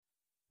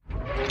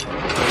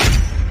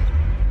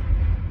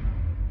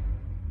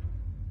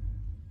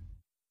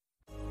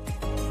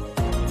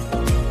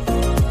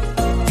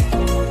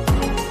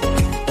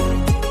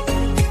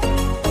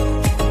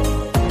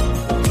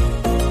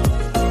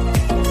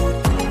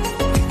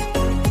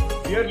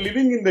are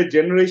living in the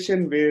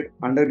generation where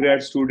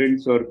undergrad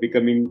students are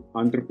becoming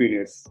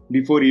entrepreneurs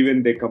before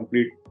even they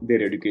complete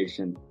their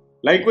education.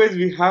 Likewise,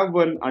 we have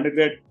one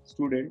undergrad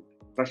student,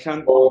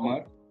 Prashanth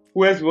Pammar,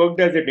 who has worked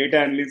as a data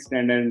analyst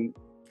and an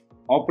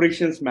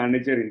operations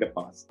manager in the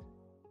past.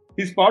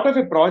 He's part of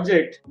a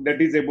project that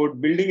is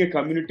about building a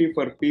community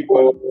for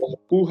people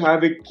who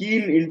have a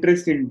keen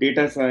interest in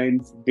data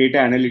science, data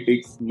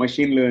analytics,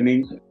 machine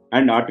learning,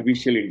 and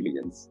artificial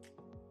intelligence.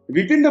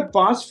 Within the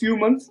past few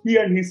months, he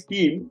and his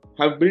team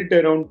have built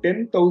around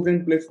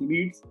 10,000 plus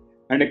leads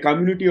and a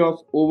community of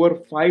over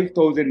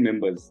 5,000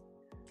 members.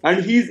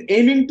 And he is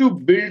aiming to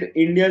build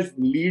India's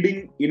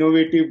leading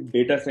innovative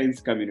data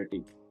science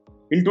community.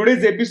 In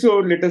today's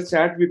episode, let us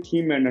chat with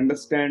him and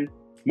understand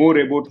more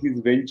about his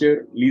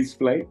venture,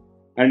 LizeFly,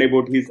 and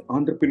about his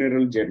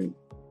entrepreneurial journey.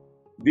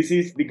 This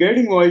is the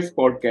Guiding Voice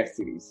podcast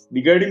series,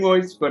 The Guiding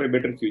Voice for a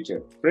Better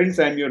Future. Friends,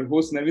 I am your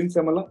host, Navin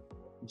Samala,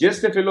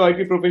 just a fellow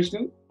IT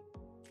professional,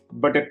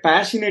 but a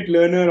passionate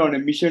learner on a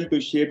mission to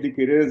shape the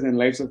careers and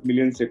lives of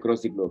millions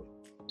across the globe.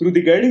 Through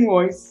The Guiding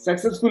Voice,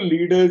 successful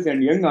leaders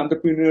and young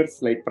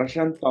entrepreneurs like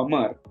Prashanth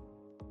Pammar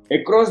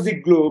across the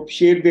globe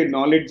share their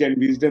knowledge and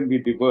wisdom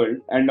with the world,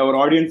 and our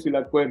audience will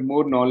acquire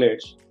more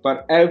knowledge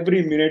for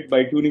every minute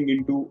by tuning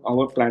into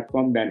our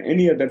platform than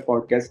any other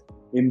podcast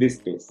in this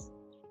space.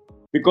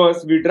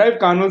 Because we drive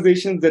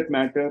conversations that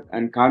matter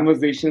and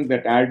conversations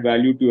that add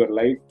value to your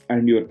life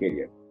and your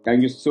career.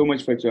 Thank you so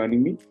much for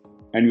joining me,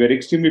 and we're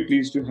extremely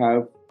pleased to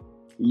have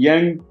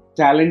young,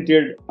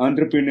 talented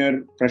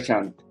entrepreneur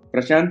Prashanth.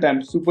 Prashanth,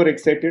 I'm super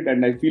excited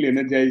and I feel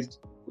energized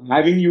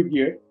having you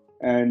here.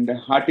 And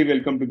hearty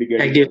welcome to the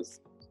Guiding Voice.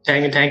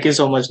 Thank you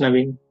so much,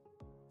 Naveen.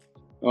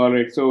 All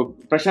right. So,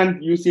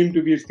 Prashanth, you seem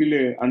to be still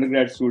an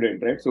undergrad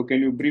student, right? So, can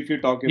you briefly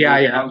talk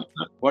about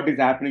what is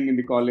happening in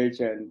the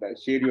college and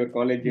share your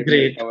college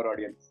journey with our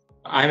audience?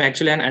 I'm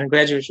actually an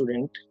undergraduate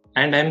student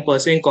and I'm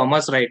pursuing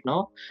commerce right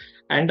now.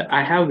 And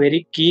I have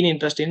very keen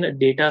interest in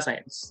data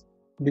science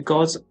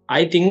because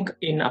I think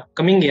in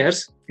upcoming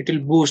years, it will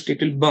boost, it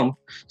will bump.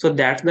 So,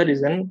 that's the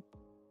reason.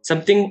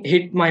 Something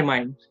hit my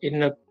mind in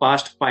the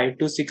past 5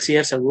 to 6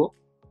 years ago,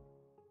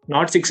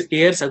 not 6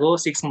 years ago,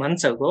 6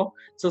 months ago.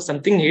 So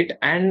something hit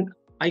and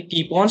I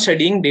keep on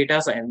studying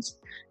data science.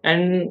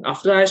 And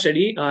after I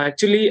study, I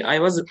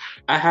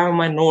have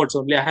my notes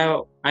only.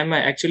 I'm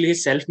actually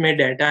self-made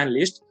data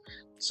analyst.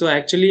 So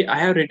actually I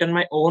have written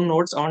my own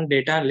notes on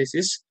data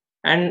analysis,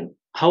 and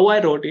how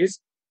I wrote is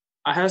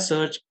I have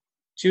searched.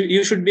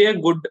 You should be a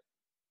good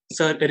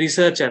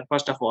researcher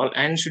first of all,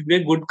 and should be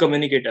a good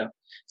communicator.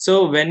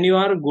 So when you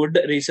are a good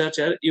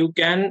researcher, you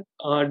can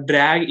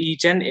drag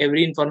each and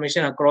every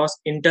information across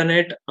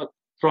internet,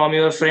 from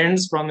your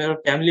friends, from your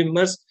family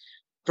members,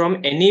 from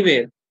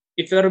anywhere.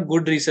 If you are a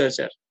good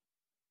researcher,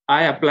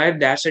 I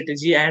applied that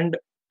strategy and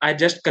I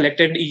just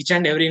collected each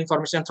and every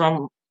information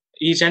from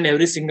each and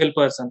every single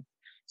person.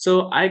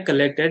 So I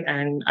collected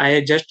and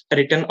I just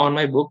written on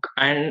my book,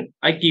 and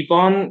I keep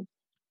on.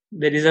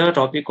 There is a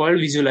topic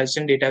called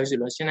visualization, data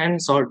visualization and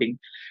sorting.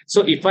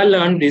 So if I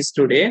learn this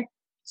today,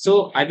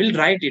 so I will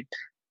write it.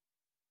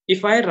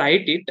 If I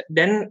write it,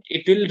 then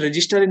it will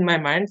register in my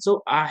mind.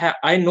 So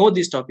I know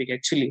this topic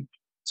actually.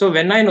 So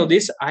when I know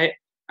this,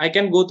 I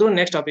can go through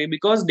next topic,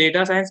 because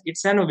data science,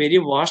 it's a very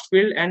vast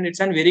field and it's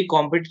a very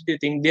competitive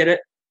thing. There are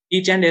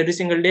each and every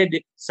single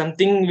day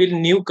something will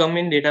new come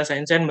in data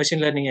science and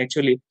machine learning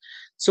actually.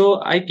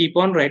 So I keep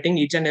on writing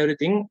each and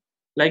everything.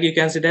 Like you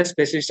can say that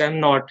specialist, I'm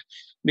not,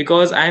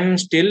 because I'm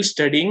still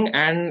studying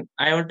and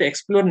I want to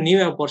explore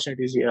new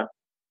opportunities here.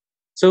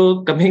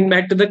 So coming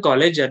back to the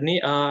college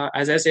journey,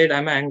 as I said,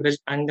 I'm an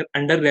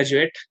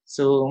undergraduate.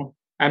 So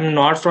I'm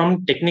not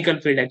from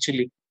technical field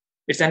actually.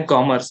 It's in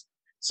commerce.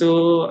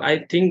 So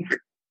I think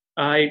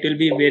it will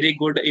be very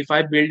good if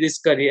I build this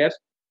career.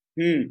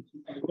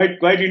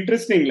 Quite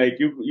interesting. Like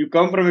you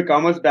come from a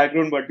commerce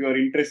background, but you are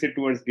interested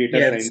towards data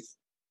science.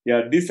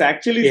 Yeah, this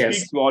actually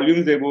speaks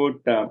volumes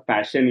about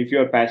passion. If you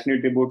are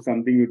passionate about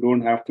something, you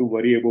don't have to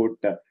worry about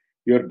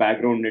your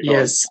background at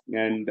all.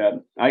 And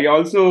I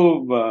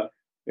also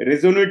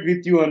resonate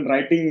with you on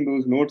writing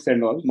those notes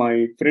and all.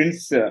 My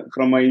friends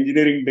from my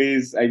engineering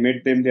days, I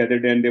met them the other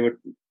day and they were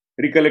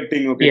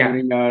recollecting,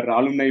 during our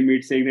alumni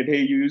meet, saying that, hey,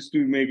 you used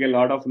to make a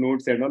lot of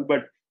notes and all,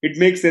 but it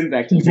makes sense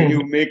actually. When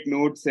you make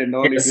notes and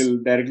all, it will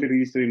directly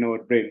register in our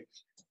brain.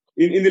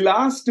 In the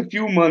last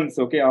few months,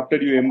 after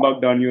you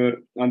embarked on your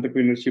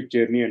entrepreneurship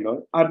journey and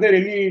all, are there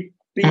any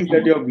things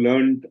that you have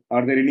learned?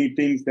 Are there any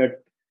things that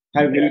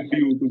have helped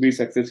you to be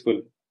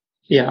successful?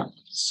 Yeah.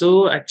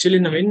 So actually,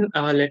 Naveen,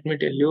 let me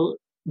tell you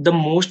the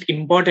most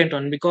important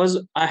one,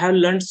 because I have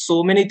learned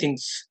so many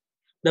things.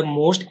 The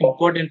most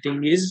important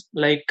thing is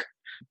like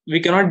we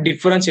cannot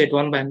differentiate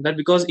one by another,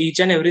 because each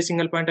and every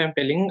single point I'm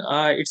telling,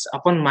 it's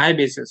upon my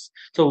basis.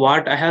 So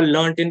what I have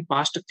learned in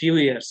past few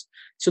years.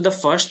 So the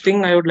first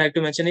thing I would like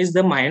to mention is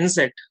the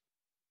mindset.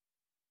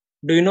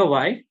 Do you know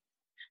why?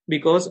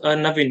 Because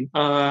Naveen,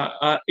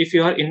 if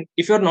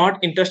you're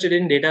not interested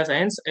in data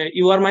science,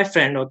 you are my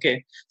friend.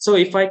 Okay. So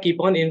if I keep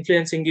on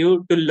influencing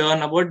you to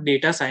learn about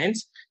data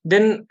science,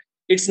 then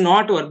it's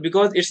not work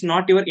because it's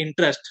not your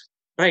interest,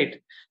 right?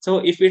 So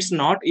if it's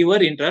not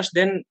your interest,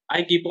 then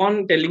I keep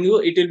on telling you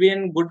it will be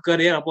a good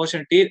career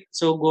opportunity,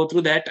 so go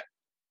through that.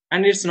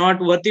 And it's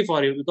not worthy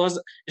for you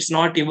because it's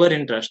not your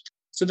interest.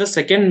 So the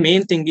second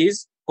main thing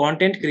is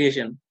content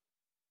creation.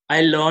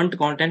 I learned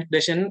content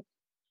creation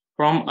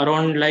from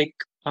around like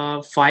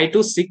 5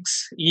 to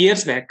 6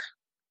 years back.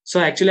 So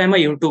actually, I'm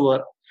a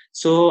YouTuber.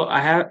 So I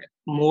have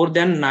more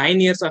than 9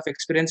 years of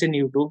experience in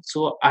YouTube.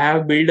 So I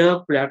have built a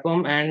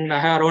platform and I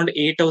have around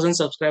 8,000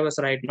 subscribers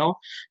right now,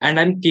 and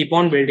I'm keep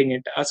on building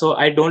it. So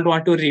I don't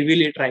want to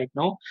reveal it right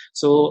now.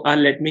 So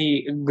let me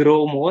grow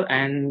more,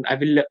 and I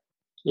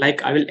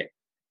will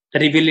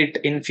reveal it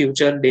in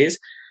future days.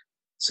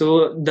 So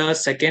the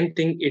second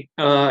thing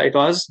it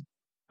was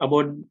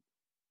about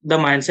the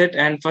mindset,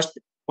 and first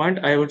point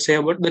I would say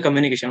about the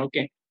communication.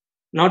 Okay,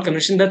 not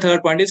communication. The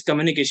third point is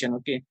communication.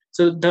 Okay,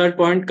 so third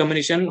point,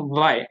 communication.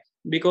 Why?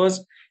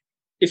 Because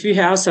if you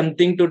have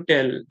something to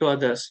tell to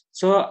others,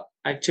 so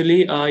actually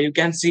you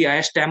can see I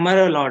stammer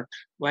a lot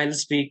while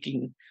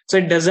speaking. So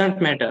it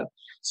doesn't matter.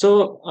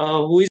 So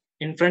who is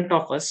in front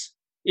of us?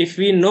 If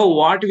we know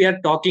what we are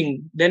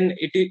talking, then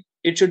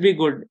it should be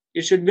good.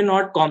 It should be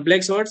not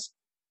complex words.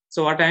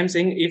 So what I am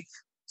saying, if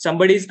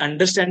somebody is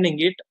understanding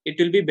it, it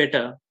will be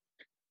better.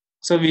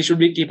 So we should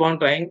be keep on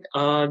trying.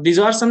 These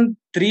are some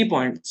 3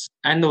 points,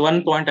 and the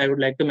one point I would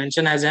like to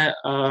mention as a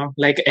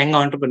like young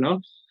entrepreneur.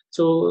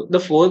 So the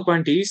fourth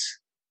point is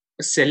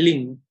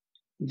selling.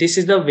 This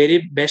is the very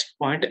best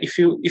point. If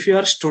you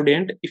are a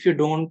student, if you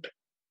don't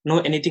know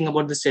anything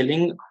about the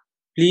selling,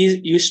 please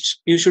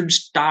you should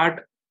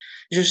start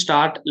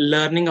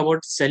learning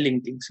about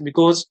selling things,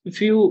 because if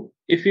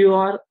you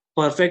are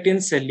perfect in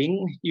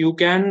selling, you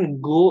can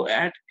go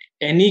at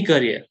any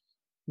career.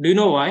 Do you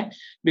know why?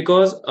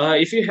 Because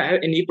if you have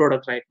any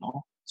product right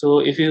now, so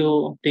if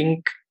you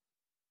think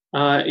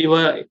you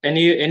are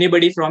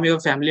anybody from your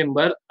family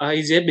member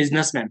is a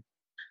businessman.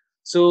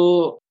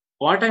 So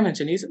what I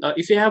mentioned is,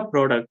 if you have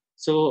product,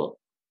 so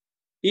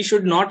you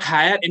should not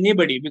hire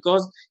anybody,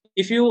 because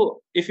if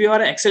you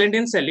are excellent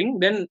in selling,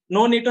 then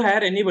no need to hire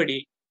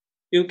anybody.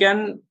 You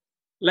can,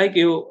 like,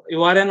 you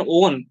are an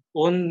own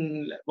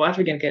what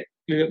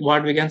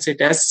we can say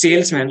it as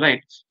salesman,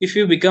 right? If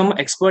you become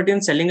expert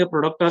in selling a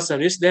product or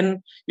service,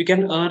 then you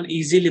can earn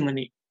easily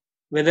money,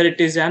 whether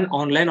it is an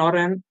online or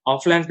an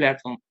offline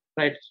platform,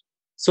 right?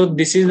 So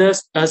this is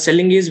the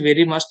selling is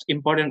very much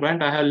important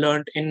point I have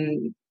learned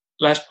in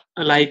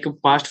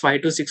past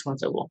 5 to 6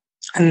 months ago.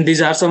 And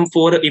these are some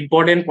four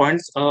important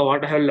points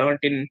what I have learned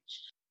in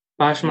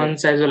past Yeah.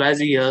 months as well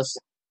as years.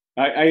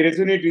 I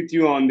resonate with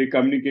you on the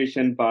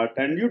communication part,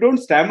 and you don't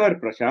stammer,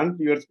 Prashant.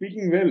 You are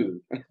speaking well.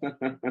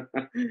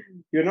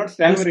 You're not I'm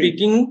stammering.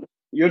 speaking.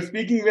 You're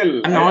speaking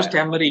well. I'm not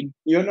stammering.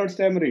 You're not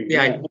stammering.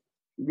 Yeah. Yeah.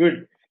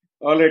 Good.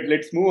 All right,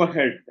 let's move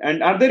ahead.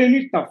 And are there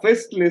any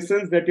toughest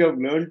lessons that you have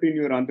learned in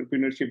your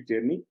entrepreneurship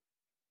journey?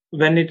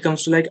 When it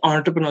comes to like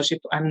entrepreneurship,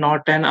 I'm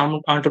not an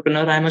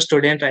entrepreneur. I'm a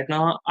student right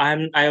now.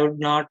 I would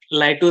not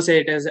like to say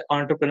it as an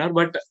entrepreneur,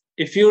 but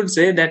if you would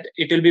say that,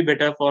 it will be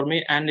better for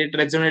me and it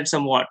resonates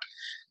somewhat.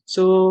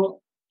 So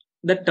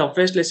the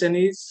toughest lesson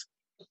is,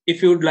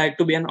 if you would like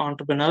to be an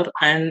entrepreneur,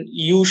 and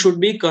you should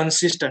be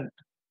consistent.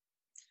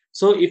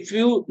 So if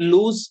you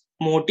lose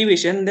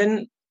motivation,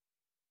 then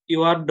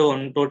you are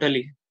done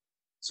totally.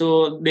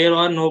 So there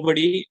are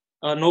nobody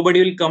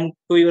will come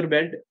to your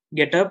bed,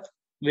 get up,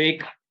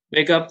 wake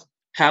wake up,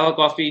 have a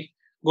coffee,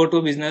 go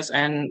to business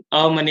and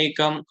earn money,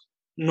 come.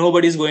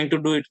 Nobody is going to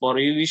do it for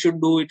you. We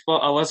should do it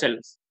for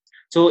ourselves.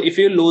 So if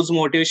you lose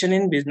motivation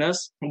in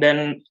business,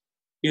 then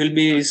you'll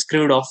be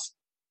screwed off.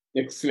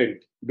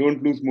 Excellent.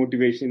 Don't lose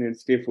motivation and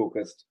stay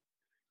focused.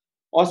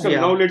 Awesome.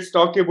 Yeah. Now let's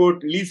talk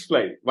about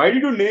LizeFly. Why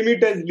did you name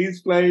it as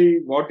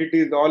LizeFly? What it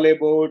is all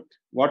about?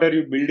 What are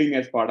you building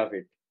as part of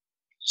it?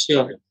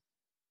 Sure.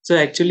 So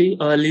actually,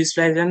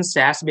 LizeFly is a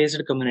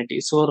SaaS-based community.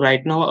 So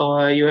right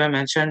now, you have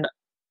mentioned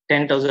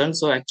 10,000.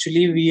 So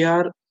actually, we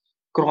are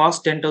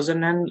crossed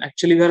 10,000, and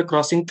actually we are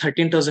crossing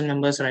 13,000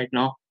 members right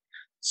now.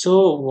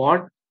 So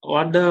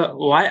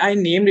why I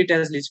named it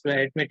as LizeFly?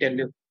 Let me tell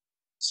you.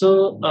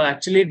 So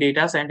actually,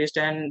 data scientist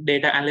and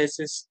data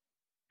analyst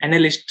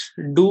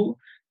do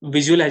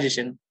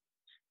visualization.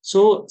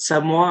 So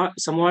somewhat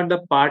the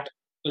part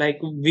like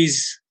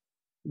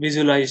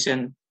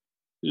visualization,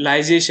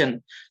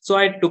 lization. So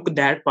I took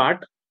that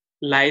part,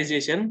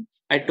 lization.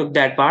 I took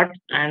that part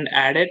and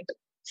added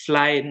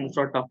fly in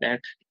front of that.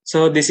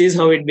 So this is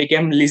how it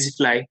became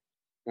LizeFly.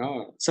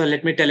 Oh. So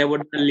let me tell you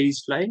about the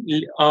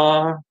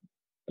LizeFly.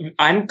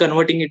 I'm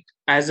converting it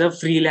as a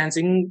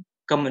freelancing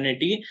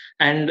community,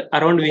 and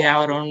we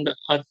have around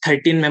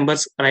 13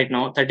 members right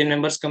now, 13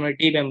 members,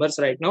 community members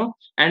right now,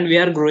 and we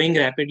are growing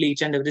rapidly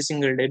each and every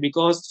single day,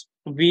 because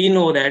we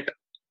know that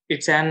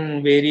it's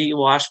an very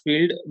vast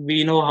field.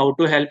 We know how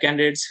to help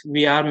candidates.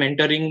 We are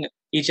mentoring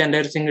each and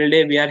every single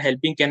day. We are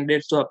helping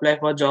candidates to apply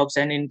for jobs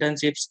and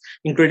internships,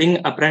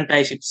 including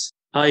apprenticeships,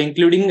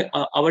 including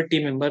our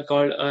team member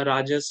called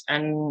Rajas,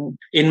 and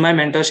in my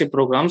mentorship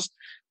programs.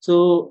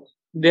 So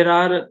there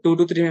are 2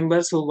 to 3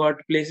 members who got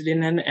placed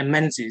in an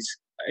MNCs.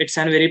 it's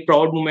a very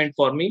proud moment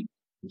for me.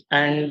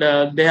 And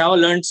they have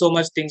learned so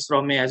much things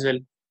from me as well,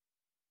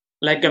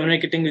 like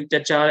communicating with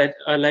HR,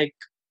 like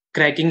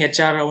cracking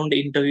HR round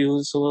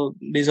interviews. So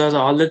these are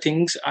all the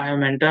things I have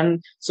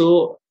mentioned.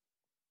 So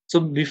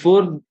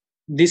before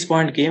this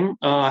point came,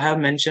 I have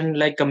mentioned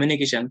like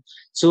communication.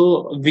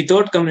 So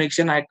without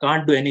communication, I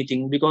can't do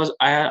anything, because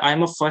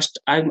I'm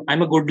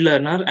a good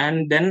learner,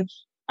 and then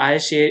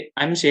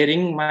I'm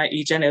sharing my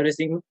each and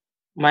everything,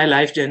 my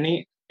life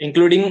journey,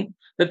 including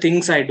the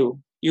things I do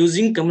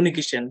using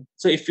communication.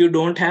 So if you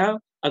don't have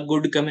a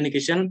good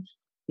communication,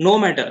 no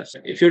matter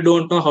if you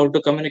don't know how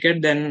to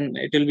communicate, then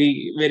it will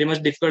be very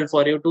much difficult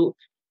for you to,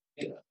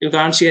 you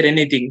can't share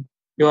anything.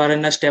 You are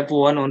in a step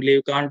one only,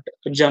 you can't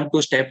jump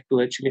to step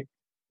two actually.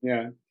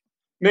 Yeah,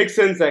 makes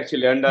sense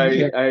actually, and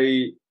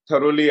I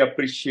thoroughly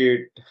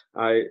appreciate.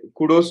 I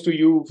kudos to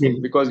you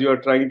because you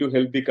are trying to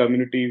help the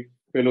community,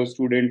 fellow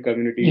student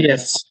community,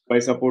 Yes. by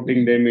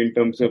supporting them in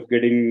terms of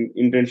getting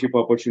internship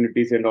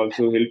opportunities and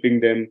also helping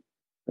them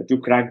to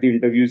crack the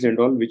interviews and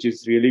all, which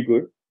is really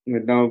good.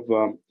 And now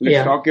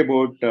let's talk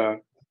about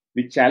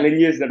the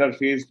challenges that are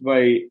faced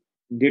by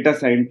data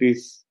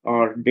scientists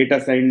or data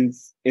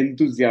science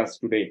enthusiasts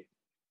today.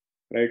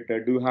 Right?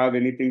 Do you have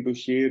anything to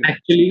share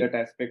Actually, that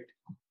aspect?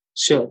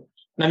 Sure.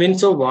 I mean,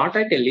 so what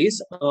I tell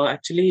is,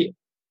 actually,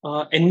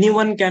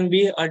 anyone can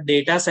be a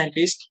data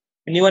scientist,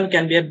 anyone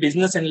can be a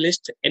business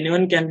analyst,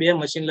 anyone can be a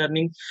machine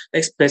learning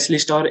like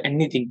specialist or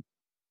anything,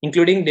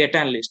 including data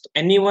analyst.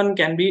 Anyone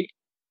can be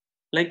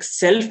like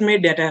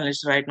self-made data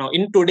analyst right now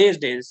in today's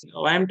days.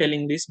 Why I'm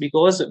telling this,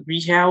 because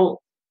we have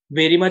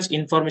very much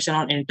information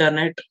on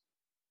internet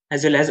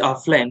as well as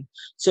offline.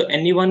 So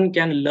anyone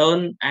can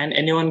learn and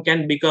anyone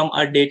can become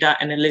a data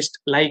analyst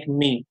like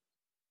me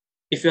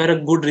if you are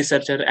a good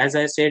researcher. As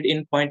I said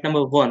in point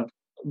number one,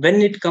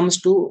 when it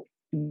comes to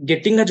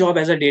getting a job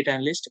as a data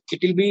analyst, it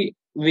will be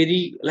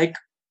very like,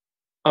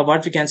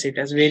 what we can say it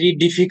as very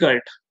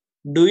difficult.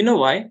 Do you know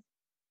why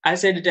I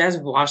said it as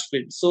vast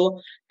field?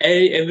 So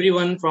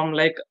everyone from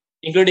like,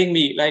 including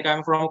me, like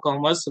I'm from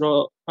commerce.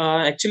 So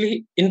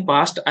actually in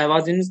past I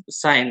was in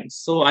science,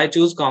 so I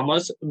choose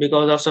commerce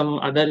because of some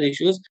other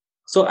issues.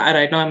 So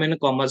right now I'm in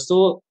commerce.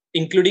 So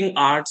including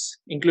arts,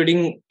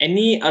 including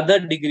any other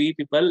degree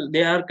people,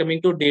 they are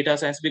coming to data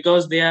science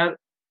because they are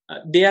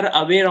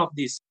aware of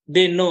this.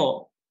 They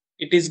know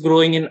it is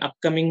growing in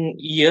upcoming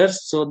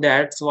years. So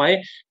that's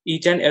why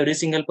each and every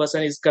single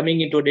person is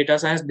coming into data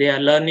science. They are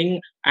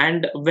learning,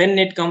 and when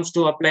it comes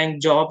to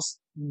applying jobs,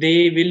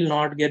 they will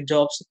not get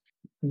jobs.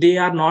 They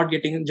are not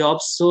getting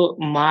jobs. So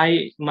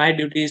my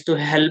duty is to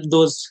help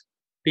those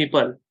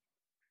people.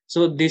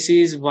 So this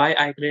is why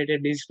I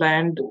created this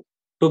plan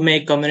to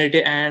make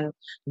community and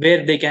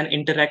where they can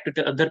interact with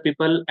other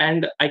people.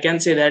 And I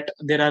can say that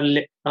there are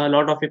a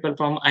lot of people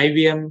from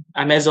IBM,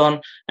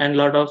 Amazon, and a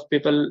lot of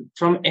people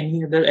from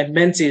any other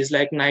MNCs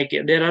like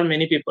Nike. There are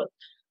many people.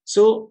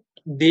 So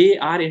they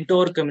are into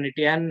our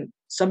community, and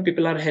some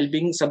people are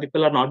helping, some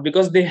people are not,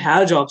 because they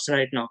have jobs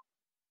right now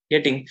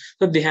getting.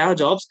 So they have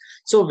jobs.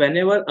 So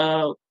whenever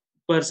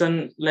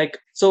person like,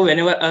 so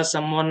whenever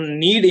someone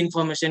need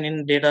information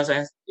in data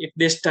science, if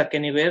they stuck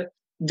anywhere,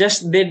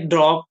 just they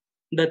drop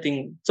the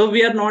thing. So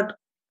we are not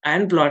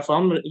an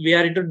platform, we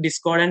are into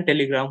Discord and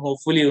Telegram,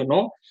 hopefully you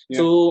know. Yeah.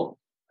 So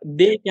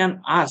they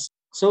can ask,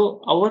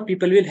 so our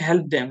people will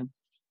help them.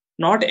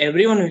 Not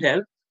everyone will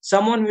help,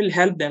 someone will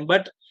help them,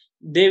 but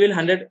they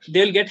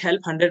will get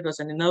help 100%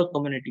 in our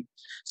community.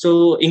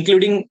 So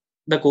including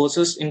the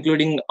courses,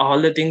 including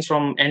all the things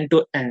from end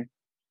to end.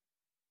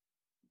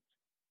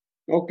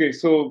 Okay,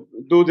 so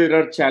though there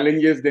are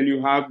challenges, then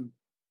you have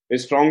a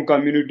strong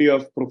community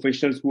of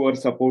professionals who are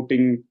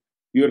supporting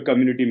your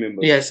community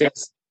members. Yes.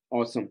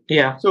 Awesome.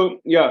 Yeah. So,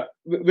 yeah,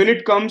 when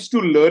it comes to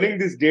learning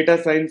this data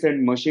science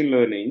and machine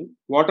learning,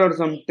 what are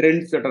some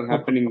trends that are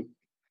happening?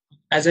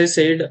 As I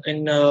said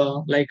in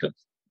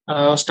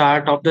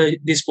start of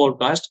this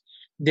podcast,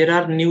 there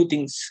are new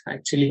things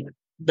actually.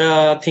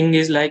 The thing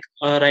is like,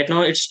 right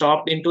now it's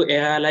stopped into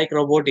AI like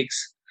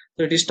robotics.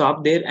 So it is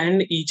stopped there,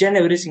 and each and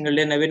every single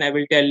day, Navin, I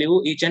will tell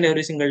you, each and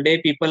every single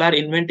day, people are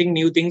inventing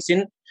new things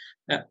in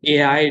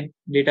AI,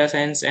 data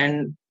science,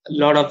 and a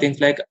lot of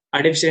things like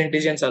artificial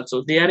intelligence.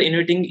 Also, they are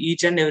inventing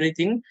each and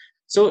everything.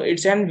 So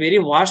it's a very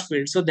vast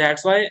field. So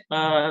that's why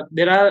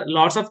there are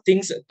lots of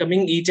things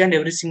coming each and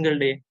every single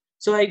day.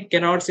 So I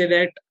cannot say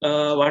that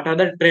what are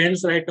the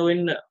trends right now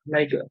in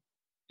like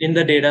in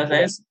the data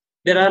science.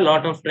 There are a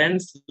lot of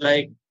trends.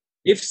 Like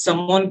if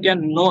someone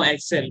can know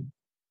Excel,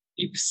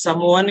 if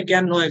someone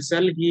can know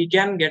Excel, he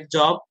can get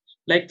job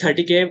like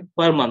 30K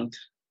per month.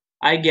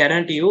 I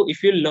guarantee you,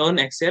 if you learn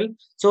Excel.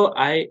 So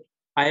I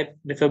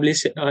preferably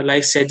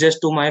like suggest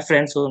to my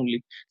friends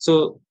only.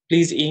 So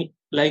please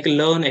like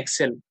learn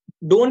Excel.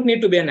 Don't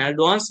need to be an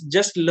advanced,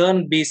 just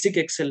learn basic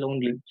Excel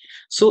only.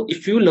 So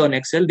if you learn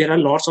Excel, there are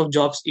lots of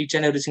jobs each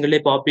and every single day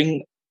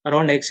popping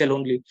around Excel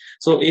only.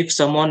 So if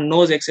someone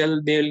knows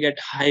Excel, they will get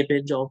high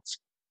paid jobs.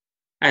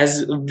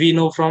 As we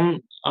know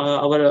from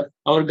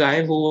our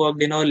guy who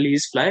worked in our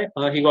LizeFly,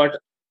 he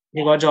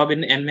got job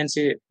in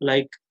MNC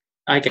like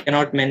I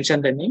cannot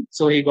mention the name.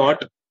 So he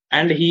got,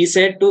 and he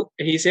said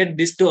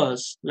this to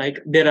us,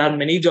 like there are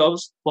many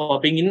jobs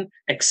popping in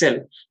Excel.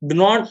 Do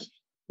not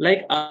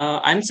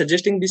I'm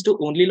suggesting this to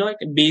only like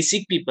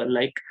basic people,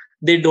 like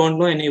they don't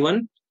know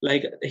anyone.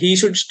 Like he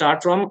should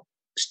start from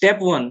step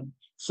one.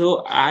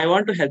 So I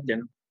want to help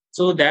them.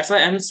 So that's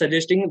why I'm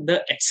suggesting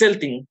the Excel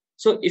thing.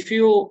 So if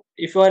you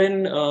are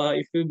in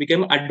if you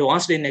become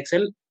advanced in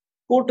Excel,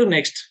 go to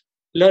next,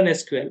 learn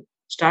SQL,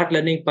 start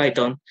learning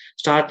Python,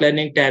 start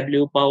learning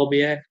Tableau, Power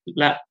BI,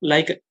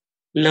 like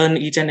learn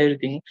each and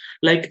everything,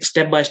 like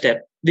step by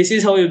step. This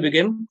is how you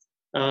become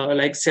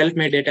like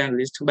self-made data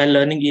analyst, by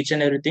learning each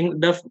and everything.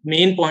 The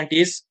main point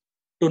is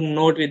to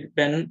note with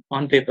pen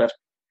on paper.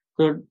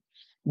 So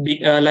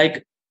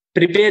like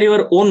prepare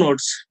your own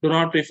notes. Do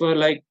not prefer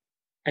like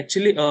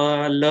actually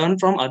learn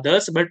from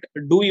others, but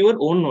do your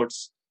own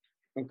notes.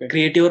 Okay.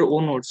 Create your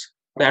own notes.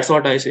 That's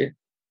what I say.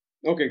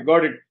 Okay,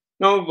 got it.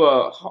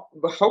 Now,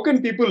 how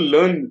can people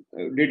learn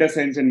data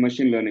science and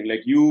machine learning?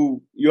 Like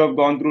you have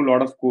gone through a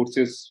lot of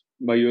courses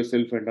by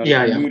yourself and all.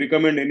 Yeah, Do yeah. you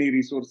recommend any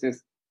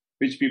resources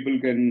which people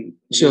can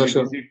Sure, really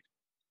sure. visit?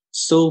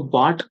 So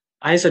what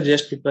I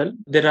suggest people,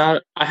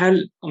 I have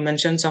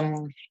mentioned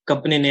some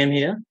company name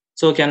here.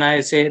 So can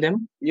I say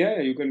them Yeah,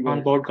 you can go on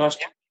ahead. podcast?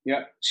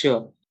 Yeah.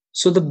 Sure.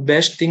 So the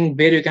best thing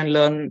where you can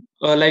learn,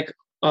 like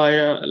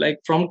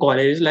from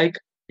college, like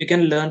you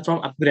can learn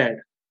from upgrade.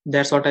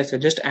 That's what I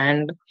suggest.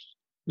 And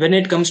when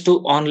it comes to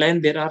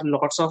online, there are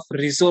lots of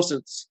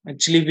resources.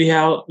 Actually, we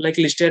have like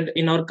listed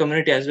in our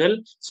community as well.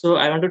 So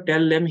I want to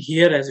tell them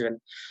here as well.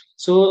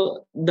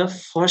 So the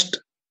first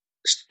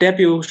step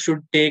you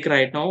should take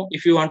right now,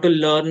 if you want to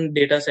learn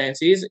data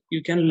science, is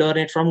you can learn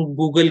it from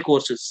Google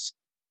courses,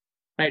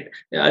 right?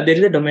 There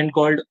is a domain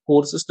called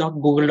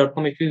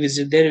courses.google.com. If you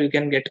visit there, you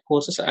can get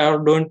courses. I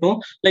don't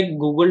know, like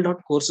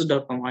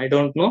google.courses.com, I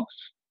don't know.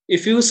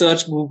 If you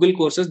search Google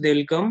courses, they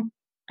will come,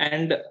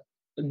 and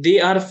they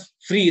are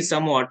free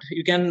somewhat.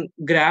 You can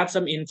grab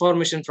some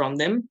information from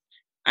them.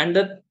 And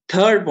the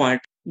third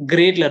point,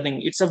 great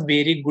learning, it's a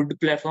very good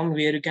platform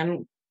where you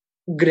can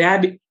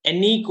grab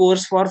any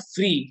course for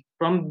free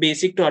from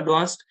basic to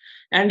advanced,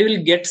 and you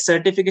will get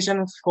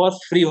certification for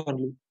free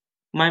only.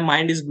 My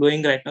mind is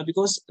blowing right now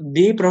because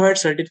they provide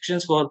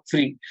certifications for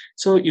free.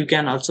 So you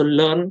can also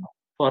learn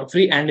for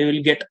free and you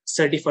will get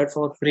certified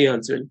for free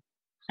as well.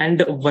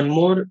 And one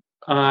more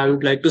I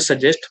would like to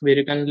suggest where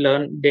you can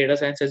learn data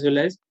science as well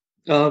as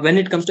when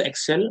it comes to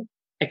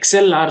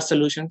XLR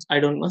solutions. I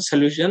don't know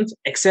solutions.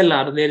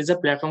 XLR, there is a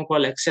platform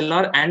called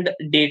XLR and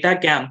Data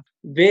Camp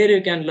where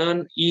you can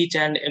learn each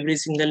and every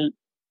single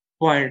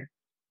point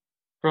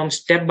from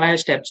step by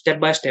step.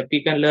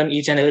 You can learn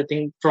each and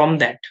everything from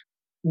that.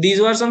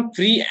 These were some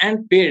free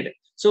and paid.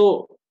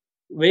 So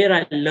where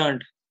I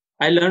learned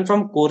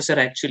from Coursera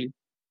actually.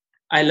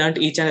 I learned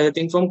each and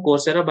everything from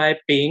Coursera by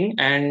paying,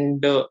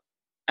 and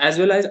as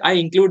well as I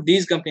include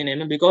these company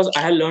name because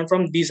I have learned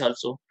from these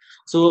also.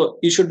 So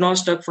you should not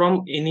stuck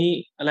from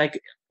any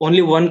like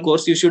only one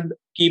course. You should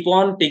keep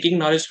on taking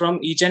knowledge from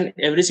each and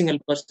every single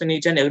person,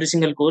 each and every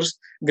single course.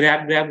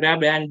 Grab,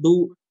 and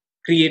do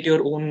create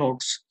your own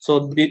notes.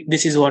 So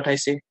this is what I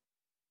say.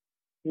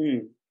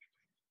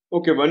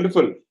 Okay,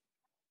 wonderful.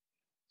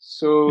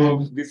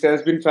 So this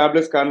has been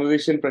fabulous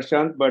conversation,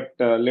 Prashant. But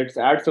let's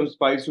add some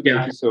spice to the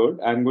episode.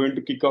 I'm going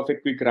to kick off a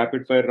quick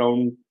rapid fire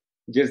round,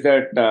 just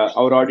that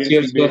our audience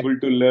will be able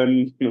to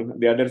learn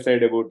the other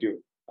side about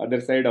you, other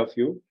side of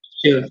you.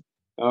 Sure.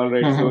 All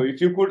right. So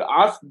if you could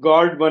ask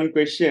God one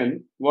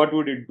question, what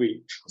would it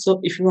be? So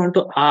if you want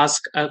to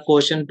ask a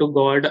question to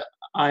God,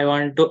 I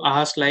want to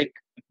ask like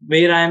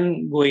where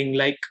I'm going,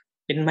 like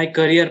in my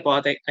career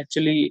path,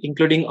 actually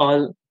including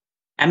all,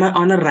 am I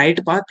on a right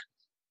path?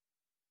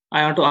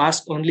 I want to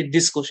ask only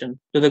this question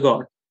to the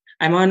God.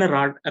 Am I on a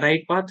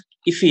right path?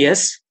 If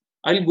yes,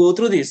 I'll go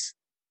through this.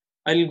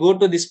 I'll go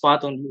to this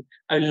path only.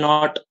 I will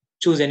not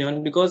choose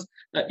anyone because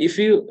if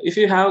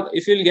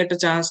you'll get a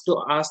chance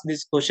to ask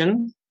this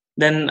question,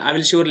 then I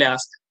will surely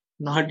ask.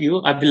 Not you.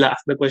 I will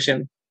ask the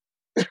question.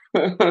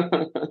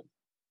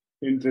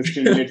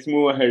 Interesting. Let's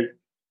move ahead.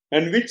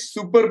 And which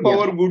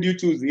superpower would you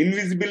choose?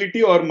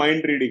 Invisibility or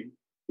mind reading?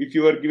 If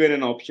you were given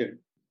an option.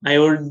 I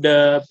would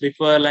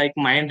prefer like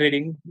mind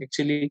reading.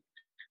 Actually,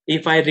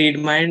 if I read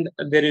mind,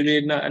 there will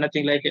be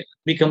nothing like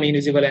become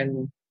invisible,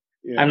 and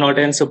I'm not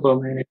a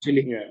Superman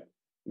actually. Yeah,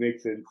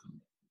 makes sense.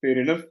 Fair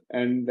enough.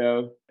 And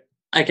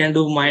I can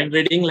do mind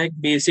reading like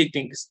basic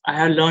things. I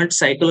have learned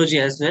psychology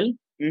as well,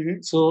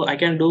 so I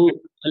can do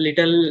a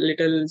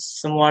little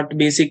somewhat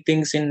basic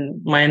things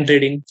in mind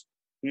reading.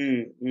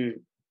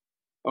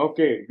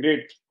 Okay,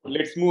 great.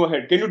 Let's move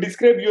ahead. Can you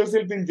describe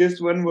yourself in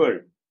just one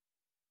word?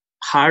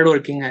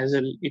 Hardworking as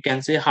well. You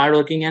can say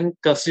hardworking and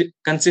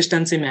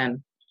consistency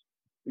man.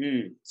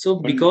 So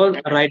because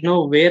right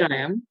now where I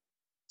am,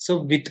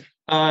 so with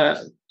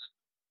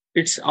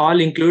it's all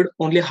include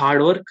only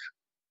hard work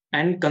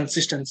and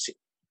consistency.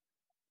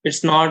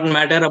 It's not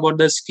matter about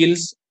the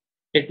skills.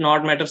 It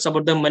not matters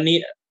about the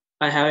money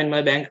I have in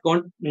my bank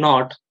account.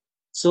 Not.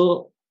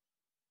 So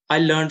I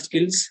learned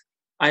skills.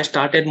 I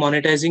started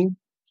monetizing,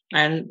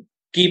 and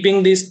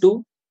keeping these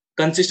two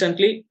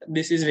consistently,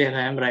 this is where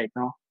I am right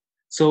now.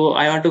 So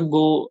I want to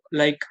go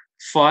like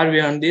far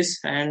beyond this,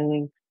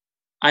 and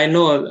I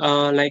know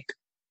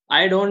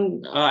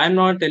I'm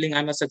not telling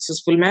I'm a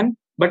successful man,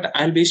 but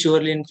I'll be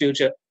surely in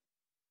future.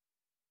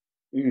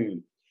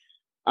 Mm.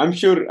 I'm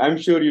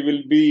sure you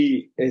will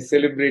be a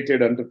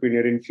celebrated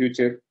entrepreneur in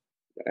future,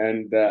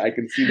 and I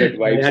can see that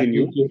vibes Yeah, in thank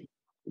you. you.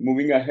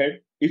 Moving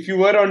ahead, if you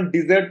were on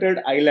deserted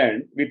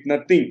island with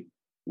nothing,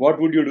 what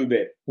would you do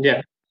there?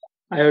 Yeah,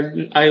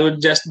 I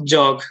would just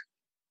jog.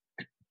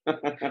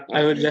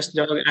 I would just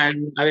jog,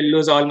 and I will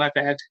lose all my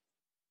fat.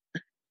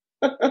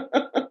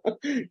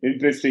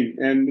 Interesting.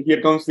 And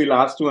here comes the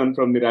last one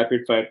from the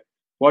rapid fire.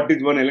 What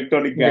is one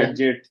electronic Yeah,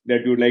 gadget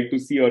that you would like to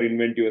see or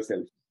invent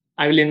yourself?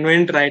 I will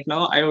invent right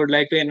now. I would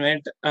like to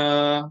invent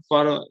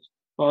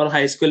for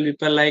high school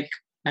people, like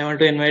I want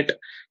to invent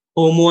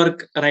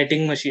homework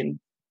writing machine,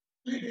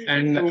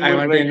 and I Homework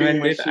want to writing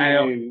invent it.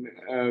 machine.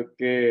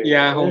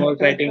 Yeah, Okay.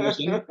 homework writing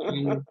machine,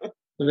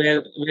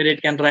 where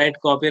it can write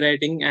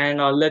copywriting and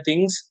all the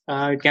things.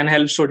 It can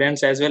help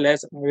students as well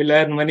as we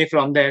learn money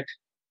from that.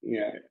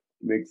 Yeah,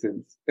 makes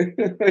sense.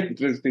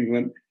 Interesting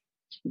one.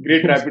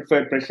 Great rapid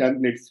fire,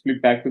 Prashant. Let's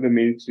flip back to the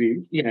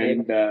mainstream. Yeah, yeah.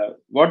 And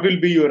what will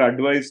be your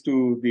advice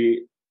to the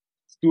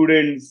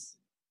students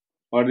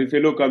or the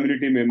fellow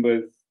community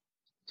members?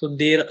 So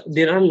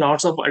there are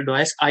lots of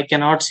advice I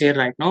cannot share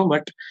right now,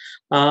 but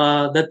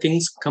the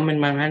things come in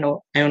my mind.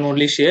 I will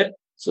only share.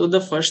 So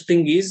the first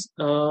thing is,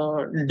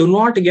 do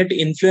not get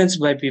influenced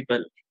by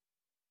people.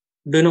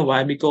 Do you know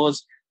why?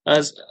 Because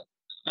as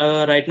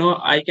right now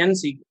I can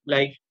see,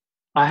 like,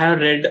 I have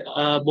read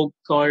a book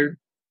called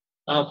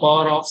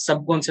Power of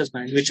Subconscious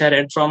Mind, which I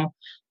read from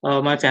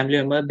my family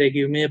member. They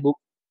give me a book.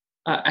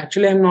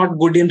 Actually, I'm not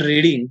good in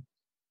reading.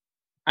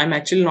 I'm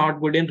actually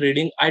not good in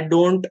reading. I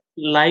don't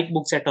like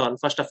books at all,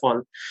 first of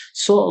all.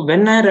 So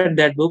when I read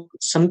that book,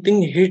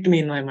 something hit me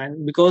in my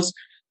mind, because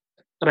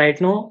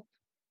right now,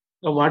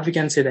 what we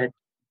can say that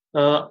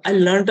I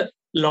learned a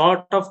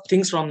lot of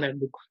things from that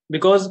book,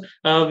 because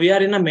we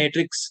are in a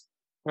matrix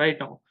right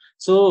now.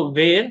 So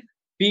where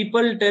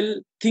people tell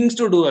things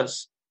to do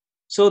us.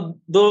 So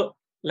though,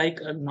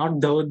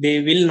 not though,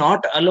 they will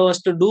not allow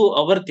us to do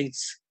our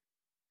things,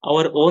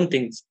 our own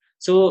things.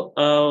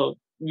 So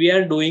we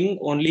are doing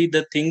only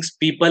the things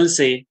people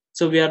say.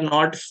 So we are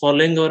not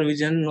following our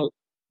vision,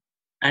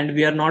 and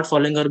we are not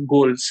following our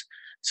goals.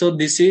 So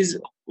this is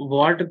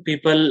what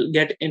people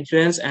get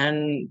influenced,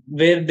 and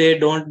where they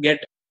don't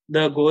get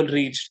the goal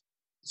reached.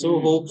 So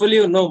Mm, hopefully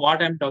you know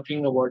what I'm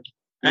talking about.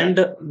 yeah. And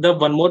the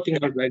one more thing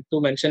I would like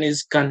to mention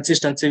is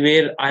consistency,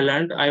 where I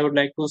learned. I would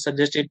like to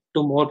suggest it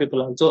to more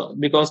people also,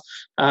 because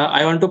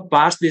I want to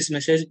pass this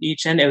message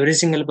each and every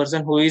single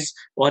person who is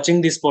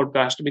watching this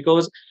podcast.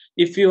 Because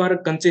if you are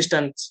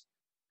consistent,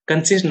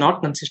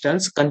 not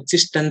consistence,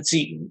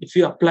 consistency. If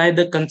you apply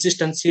the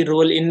consistency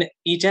role in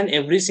each and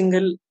every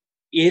single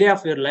area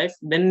of your life,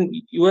 then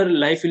your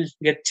life will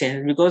get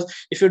changed. Because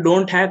if you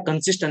don't have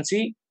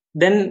consistency,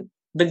 then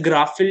the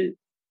graph will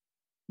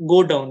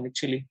go down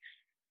actually.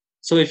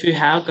 So if you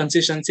have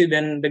consistency,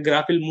 then the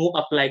graph will move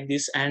up like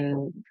this,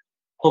 and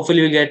hopefully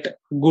you get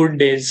good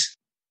days.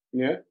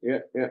 Yeah.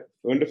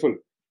 Wonderful.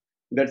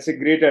 That's a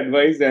great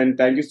advice. And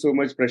thank you so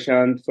much,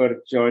 Prashant,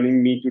 for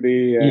joining me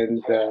today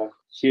and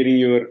sharing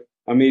your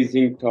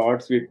amazing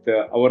thoughts with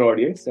our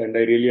audience. And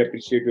I really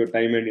appreciate your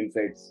time and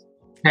insights.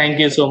 Thank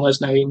you so much,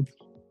 Naveen.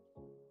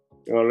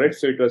 All right.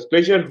 So it was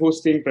pleasure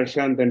hosting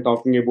Prashant and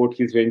talking about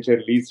his venture,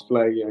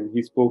 LizeFly. And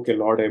he spoke a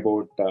lot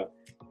about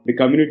the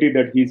community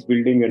that he's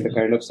building and the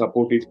kind of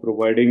support he's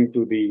providing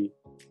to the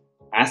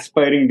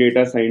aspiring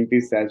data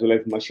scientists as well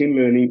as machine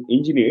learning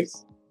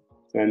engineers.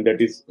 And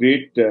that is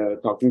great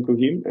talking to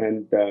him.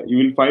 And you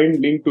will find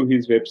link to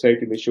his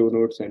website in the show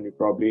notes, and you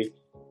probably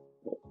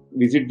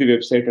visit the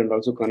website and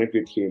also connect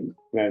with him.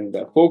 And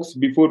folks,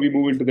 before we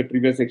move into the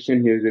trivia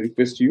section, here's a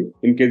request to you.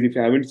 In case if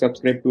you haven't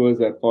subscribed to us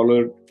or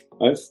followed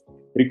us,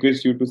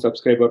 request you to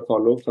subscribe or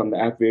follow from the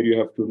app where you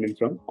have tuned in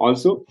from.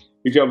 Also,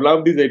 if you have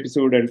loved this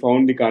episode and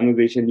found the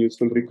conversation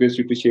useful, request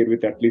you to share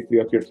with at least 3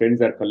 of your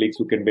friends or colleagues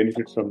who can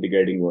benefit from the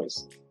guiding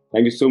voice.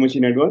 Thank you so much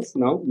in advance.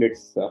 Now,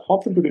 let's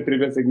hop into the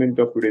trivia segment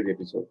of today's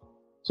episode.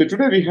 So,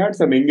 today we had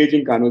some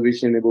engaging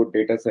conversation about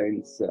data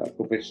science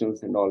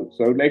professionals and all.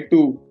 So, I would like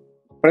to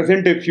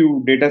present a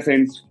few data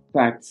science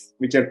facts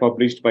which are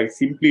published by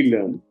Simply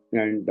Learn.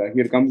 And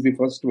here comes the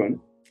first one.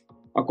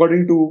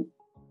 According to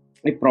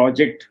a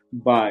project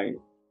by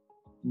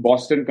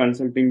Boston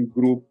Consulting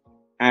Group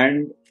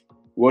and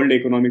World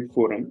Economic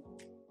Forum,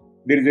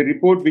 there is a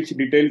report which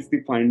details the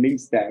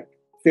findings that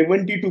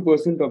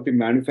 72% of the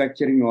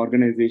manufacturing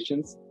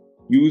organizations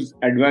use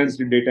advanced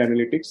data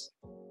analytics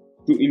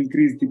to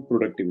increase the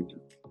productivity.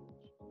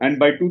 And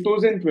by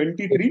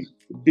 2023,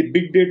 the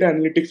big data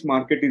analytics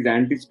market is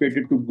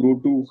anticipated to grow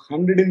to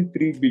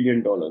 $103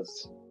 billion.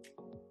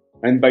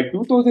 And by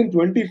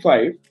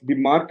 2025, the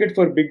market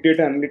for big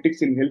data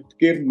analytics in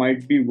healthcare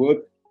might be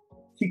worth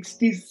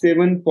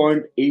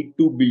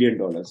 $67.82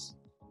 billion.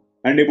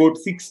 And about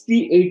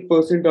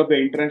 68% of the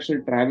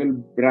international travel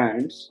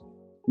brands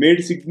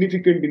made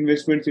significant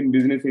investments in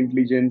business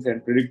intelligence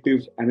and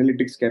predictive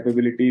analytics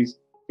capabilities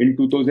in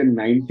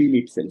 2019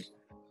 itself.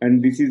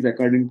 And this is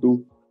according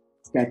to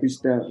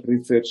Statista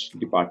Research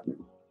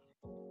Department.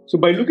 So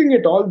by looking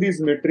at all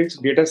these metrics,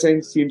 data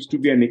science seems to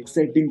be an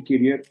exciting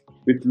career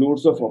with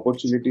loads of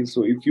opportunities.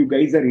 So if you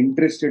guys are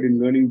interested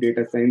in learning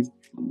data science,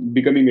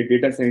 becoming a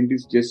data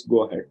scientist, just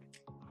go ahead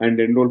and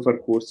enroll for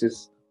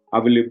courses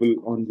available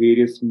on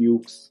various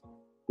MOOCs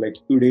like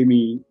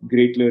Udemy,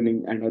 Great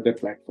Learning, and other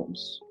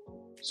platforms.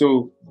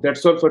 So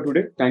that's all for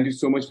today. Thank you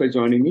so much for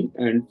joining me.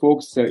 And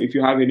folks, if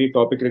you have any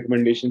topic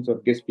recommendations or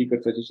guest speaker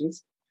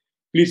suggestions,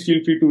 please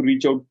feel free to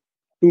reach out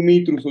to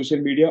me through social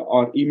media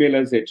or email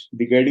us at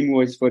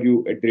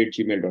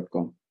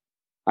theguidingvoiceforyou@gmail.com.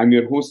 I'm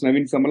your host,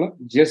 Naveen Samala,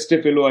 just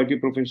a fellow IT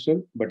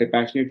professional, but a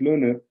passionate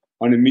learner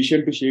on a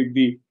mission to shape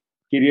the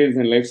careers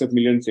and lives of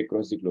millions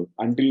across the globe.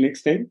 Until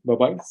next time,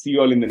 bye-bye. See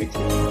you all in the next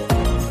episode.